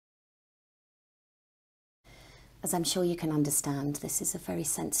As I'm sure you can understand, this is a very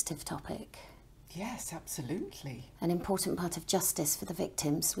sensitive topic. Yes, absolutely. An important part of justice for the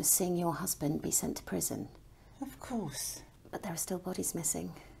victims was seeing your husband be sent to prison. Of course. But there are still bodies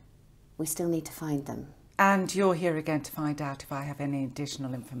missing. We still need to find them. And you're here again to find out if I have any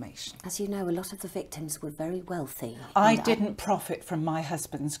additional information. As you know, a lot of the victims were very wealthy. I didn't profit from my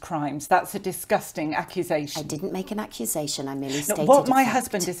husband's crimes. That's a disgusting accusation. I didn't make an accusation, I merely stated what my a fact.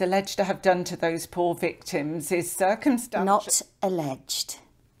 husband is alleged to have done to those poor victims is circumstantial. Not alleged.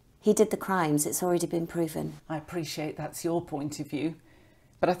 He did the crimes, it's already been proven. I appreciate that's your point of view,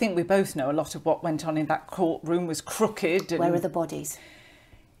 but I think we both know a lot of what went on in that courtroom was crooked and... Where are the bodies?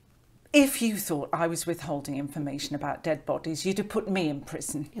 If you thought I was withholding information about dead bodies, you'd have put me in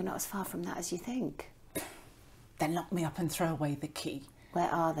prison. You're not as far from that as you think. Then lock me up and throw away the key. Where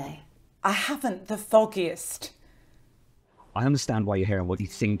are they? I haven't the foggiest. I understand why you're here and what you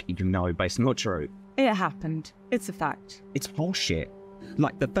think you know, but it's not true. It happened. It's a fact. It's bullshit.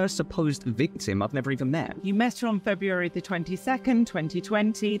 Like the first supposed victim I've never even met. You met her on February the 22nd,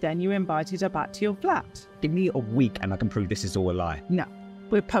 2020, then you invited her back to your flat. Give me a week and I can prove this is all a lie. No,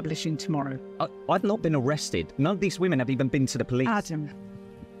 we're publishing tomorrow. I've not been arrested. None of these women have even been to the police. Adam,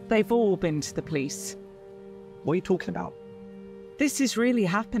 they've all been to the police. What are you talking about? This is really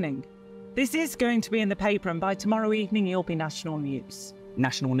happening. This is going to be in the paper, and by tomorrow evening you'll be national news.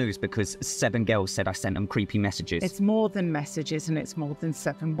 National news because 7 girls said I sent them creepy messages. It's more than messages and it's more than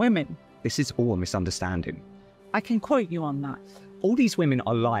 7 women. This is all a misunderstanding. I can quote you on that. All these women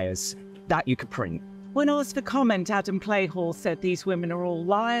are liars. That you could print. When asked for comment, Adam Playhall said these women are all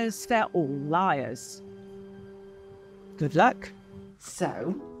liars. They're all liars. Good luck.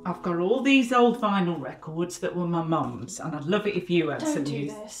 So, I've got all these old vinyl records that were my mum's, and I'd love it if you had some news. Don't do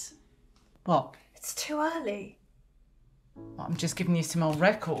this. What? It's too early. Well, I'm just giving you some old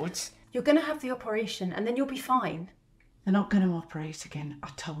records. You're going to have the operation and then you'll be fine. They're not going to operate again. I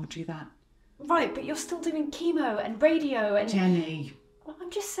told you that. Right, but you're still doing chemo and radio and... Jenny. Well, I'm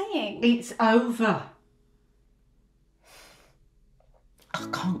just saying. It's over. I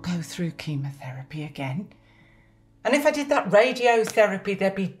can't go through chemotherapy again. And if I did that radiotherapy,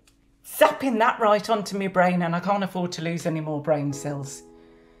 they'd be zapping that right onto my brain, and I can't afford to lose any more brain cells.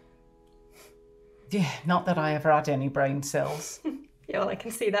 Yeah, not that I ever had any brain cells. Yeah, well, I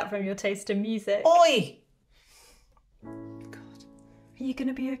can see that from your taste in music. Oi! God. Are you going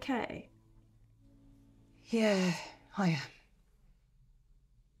to be okay? Yeah, I am.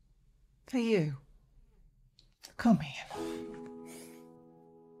 For you. Come here.